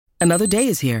Another day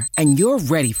is here, and you're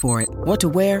ready for it. What to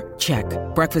wear? Check.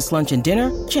 Breakfast, lunch, and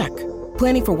dinner? Check.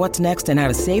 Planning for what's next and how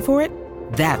to save for it?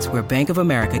 That's where Bank of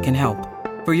America can help.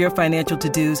 For your financial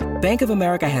to-dos, Bank of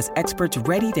America has experts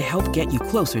ready to help get you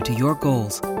closer to your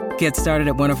goals. Get started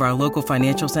at one of our local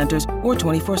financial centers or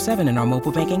 24/7 in our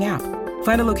mobile banking app.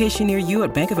 Find a location near you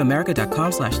at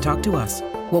bankofamerica.com/talktous.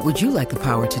 What would you like the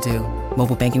power to do?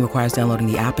 Mobile banking requires downloading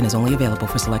the app and is only available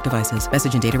for select devices.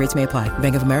 Message and data rates may apply.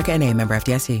 Bank of America N.A., member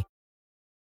FDIC.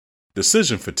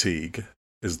 Decision fatigue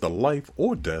is the life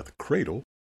or death cradle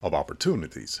of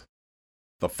opportunities.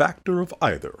 The factor of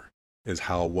either is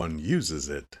how one uses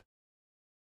it.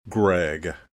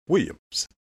 Greg Williams,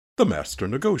 the master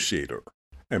negotiator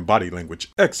and body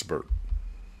language expert.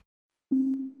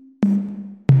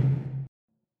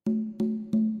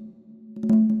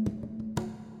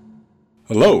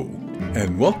 Hello,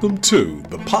 and welcome to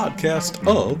the podcast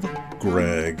of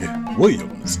Greg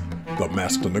Williams, the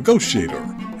master negotiator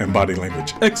and body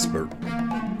language expert.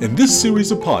 In this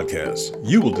series of podcasts,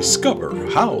 you will discover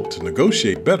how to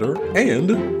negotiate better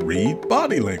and read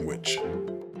body language.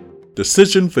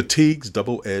 Decision fatigue's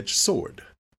double-edged sword: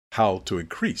 how to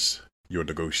increase your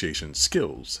negotiation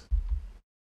skills.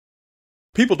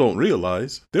 People don't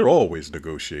realize they're always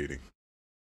negotiating.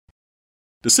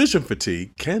 Decision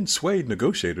fatigue can sway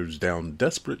negotiators down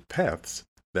desperate paths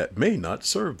that may not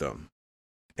serve them.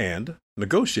 And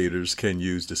negotiators can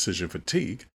use decision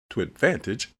fatigue to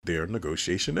advantage their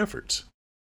negotiation efforts.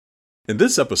 In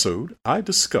this episode, I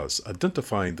discuss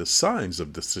identifying the signs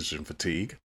of decision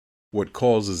fatigue, what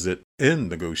causes it in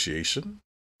negotiation,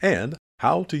 and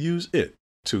how to use it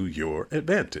to your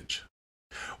advantage.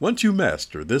 Once you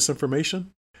master this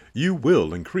information, you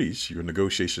will increase your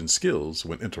negotiation skills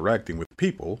when interacting with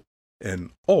people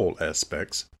in all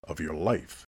aspects of your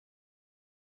life.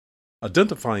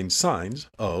 Identifying signs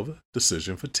of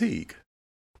decision fatigue.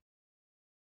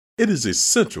 It is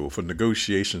essential for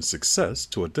negotiation success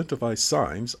to identify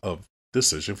signs of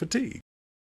decision fatigue,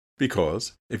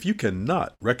 because if you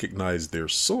cannot recognize their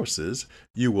sources,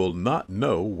 you will not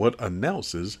know what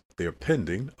announces their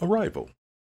pending arrival.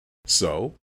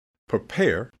 So,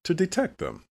 prepare to detect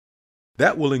them.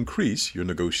 That will increase your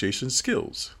negotiation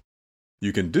skills.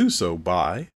 You can do so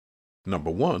by, number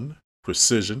 1,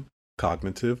 precision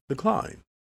cognitive decline.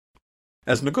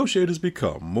 As negotiators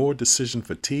become more decision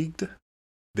fatigued,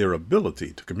 their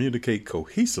ability to communicate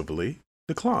cohesively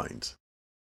declines.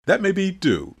 That may be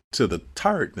due to the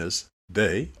tiredness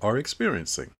they are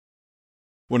experiencing.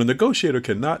 When a negotiator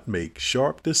cannot make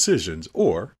sharp decisions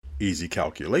or easy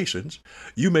calculations,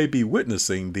 you may be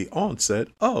witnessing the onset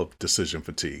of decision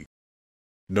fatigue.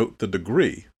 Note the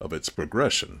degree of its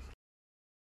progression.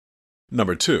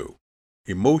 Number 2,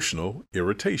 emotional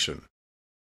irritation.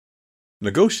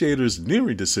 Negotiators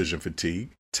nearing decision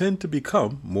fatigue tend to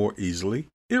become more easily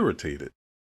irritated.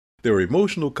 Their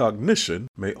emotional cognition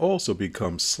may also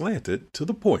become slanted to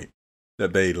the point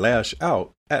that they lash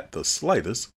out at the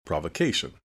slightest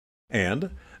provocation,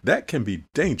 and that can be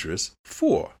dangerous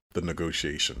for the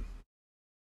negotiation.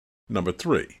 Number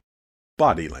 3,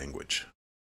 body language.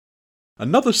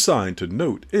 Another sign to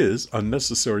note is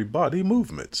unnecessary body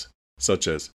movements, such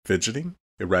as fidgeting,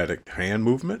 erratic hand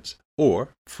movements,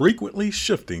 or frequently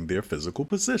shifting their physical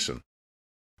position.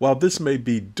 While this may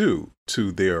be due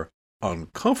to their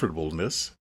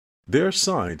uncomfortableness, their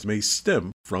signs may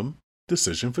stem from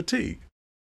decision fatigue.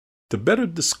 To better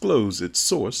disclose its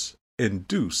source,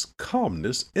 induce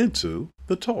calmness into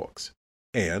the talks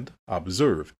and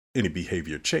observe any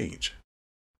behavior change.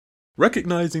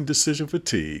 Recognizing decision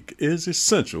fatigue is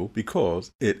essential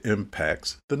because it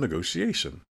impacts the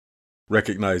negotiation.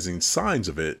 Recognizing signs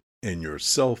of it in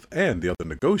yourself and the other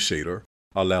negotiator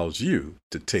allows you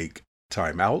to take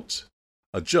timeouts,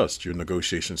 adjust your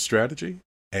negotiation strategy,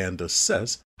 and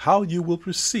assess how you will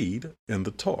proceed in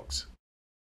the talks.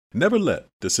 Never let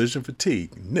decision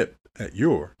fatigue nip at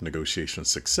your negotiation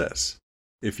success.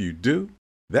 If you do,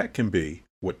 that can be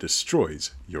what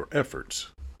destroys your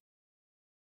efforts.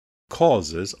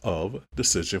 Causes of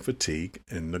decision fatigue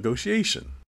in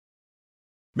negotiation.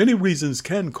 Many reasons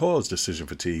can cause decision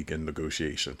fatigue in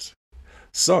negotiations.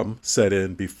 Some set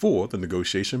in before the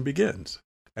negotiation begins,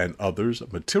 and others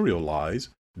materialize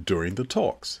during the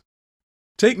talks.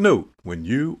 Take note when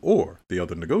you or the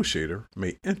other negotiator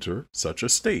may enter such a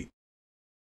state.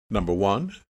 Number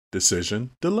 1,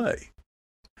 decision delay.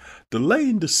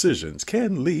 Delaying decisions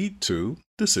can lead to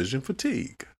decision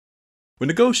fatigue. When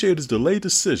negotiators delay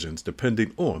decisions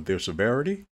depending on their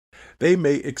severity, they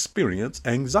may experience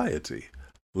anxiety,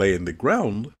 laying the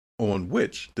ground on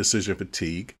which decision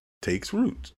fatigue takes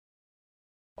root.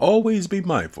 Always be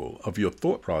mindful of your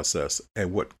thought process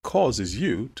and what causes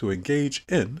you to engage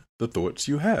in the thoughts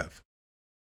you have.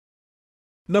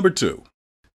 Number 2,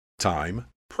 time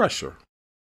pressure.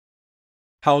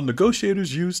 How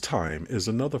negotiators use time is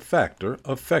another factor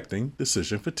affecting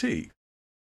decision fatigue.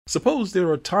 Suppose there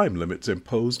are time limits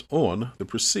imposed on the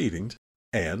proceedings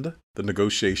and the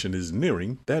negotiation is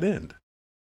nearing that end.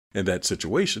 In that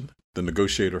situation, the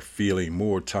negotiator feeling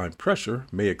more time pressure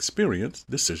may experience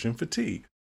decision fatigue.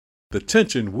 The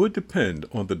tension would depend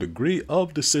on the degree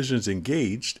of decisions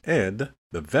engaged and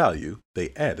the value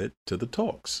they added to the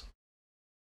talks.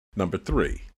 Number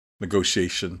 3,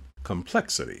 negotiation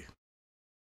complexity.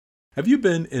 Have you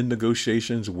been in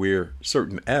negotiations where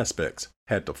certain aspects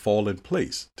had to fall in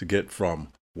place to get from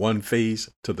one phase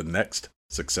to the next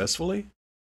successfully?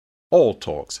 All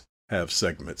talks have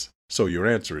segments, so your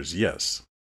answer is yes.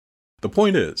 The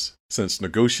point is, since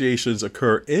negotiations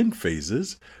occur in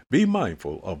phases, be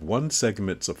mindful of one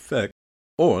segment's effect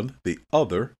on the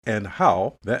other and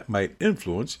how that might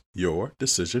influence your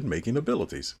decision-making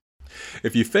abilities.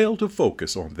 If you fail to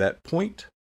focus on that point,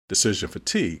 decision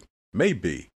fatigue may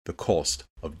be the cost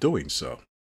of doing so.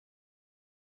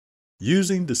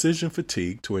 Using decision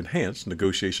fatigue to enhance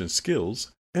negotiation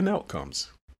skills and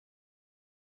outcomes.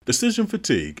 Decision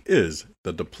fatigue is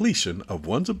the depletion of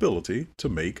one's ability to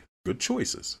make good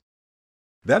choices.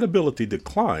 That ability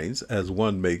declines as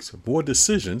one makes more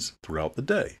decisions throughout the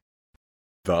day.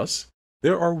 Thus,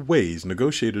 there are ways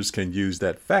negotiators can use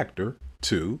that factor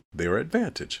to their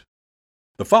advantage.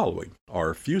 The following are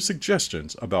a few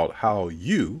suggestions about how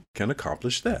you can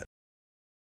accomplish that.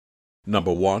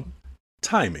 Number 1,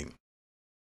 timing.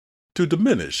 To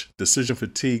diminish decision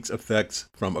fatigue's effects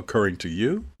from occurring to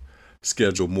you,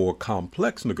 schedule more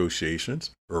complex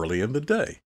negotiations early in the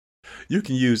day. You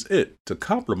can use it to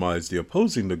compromise the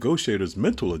opposing negotiator's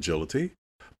mental agility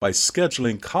by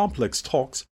scheduling complex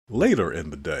talks later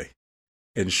in the day.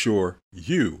 Ensure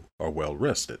you are well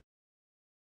rested.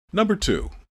 Number 2,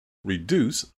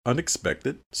 reduce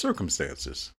unexpected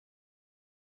circumstances.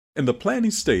 In the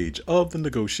planning stage of the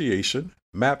negotiation,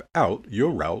 map out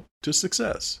your route to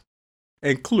success.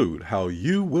 Include how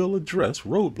you will address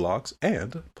roadblocks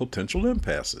and potential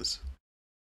impasses.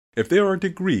 If there are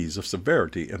degrees of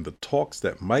severity in the talks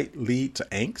that might lead to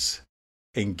angst,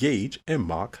 engage in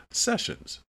mock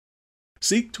sessions.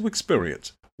 Seek to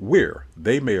experience where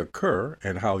they may occur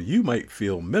and how you might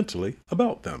feel mentally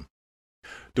about them.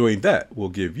 Doing that will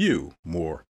give you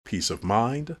more peace of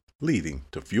mind, leading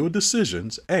to fewer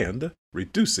decisions and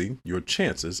reducing your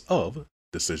chances of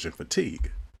decision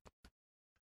fatigue.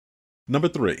 Number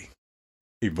 3,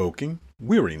 evoking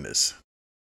weariness.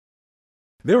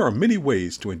 There are many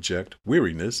ways to inject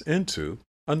weariness into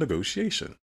a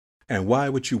negotiation. And why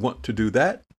would you want to do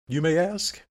that, you may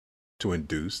ask? To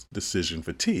induce decision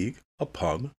fatigue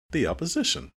upon the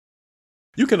opposition.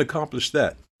 You can accomplish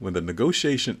that when the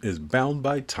negotiation is bound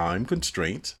by time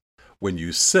constraints, when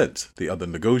you sense the other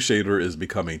negotiator is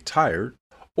becoming tired,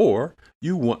 or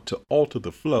you want to alter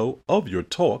the flow of your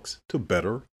talks to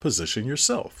better position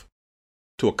yourself.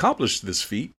 To accomplish this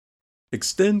feat,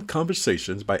 extend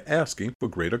conversations by asking for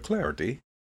greater clarity,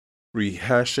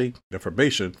 rehashing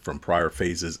information from prior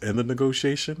phases in the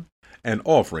negotiation, and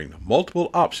offering multiple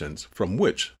options from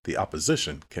which the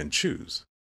opposition can choose.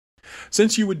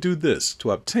 Since you would do this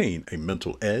to obtain a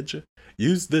mental edge,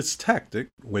 use this tactic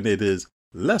when it is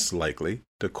less likely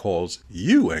to cause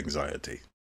you anxiety.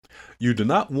 You do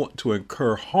not want to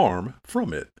incur harm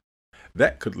from it.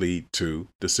 That could lead to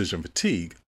decision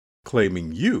fatigue,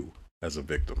 claiming you as a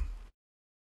victim.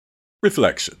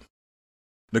 Reflection.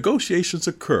 Negotiations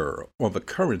occur on the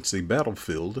currency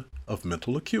battlefield of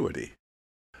mental acuity.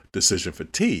 Decision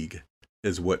fatigue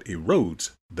is what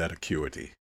erodes that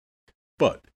acuity.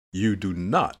 But you do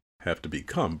not have to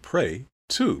become prey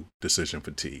to decision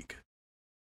fatigue.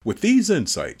 With these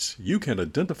insights, you can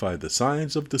identify the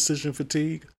signs of decision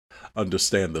fatigue,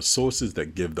 understand the sources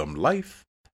that give them life,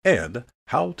 and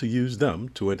how to use them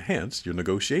to enhance your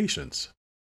negotiations.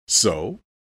 So,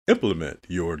 implement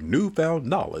your newfound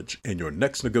knowledge in your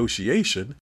next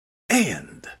negotiation,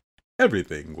 and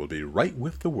everything will be right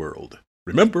with the world.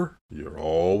 Remember, you're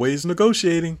always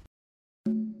negotiating.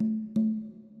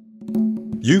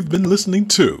 You've been listening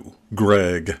to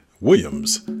Greg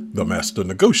Williams, the Master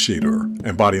Negotiator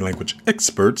and Body Language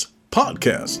Experts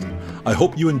podcast. I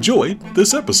hope you enjoyed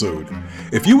this episode.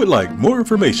 If you would like more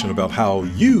information about how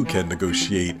you can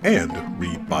negotiate and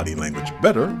read body language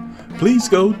better, please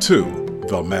go to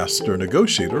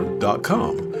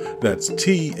themasternegotiator.com. That's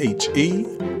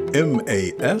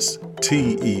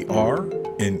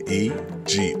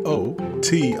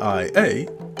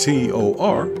THEMASTERNEGOTIATOR.com.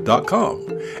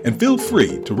 And feel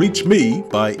free to reach me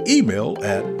by email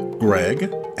at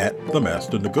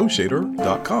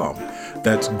greg@themasternegotiator.com.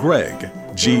 That's Greg,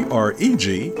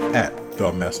 Greg,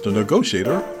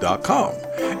 @themasternegotiator.com.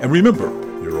 And remember,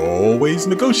 you're always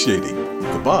negotiating.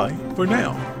 Goodbye for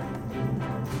now.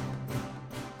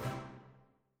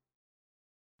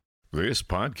 This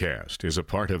podcast is a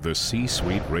part of the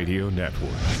C-Suite Radio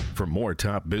Network. For more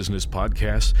top business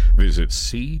podcasts, visit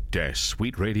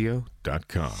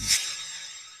c-suiteradio.com.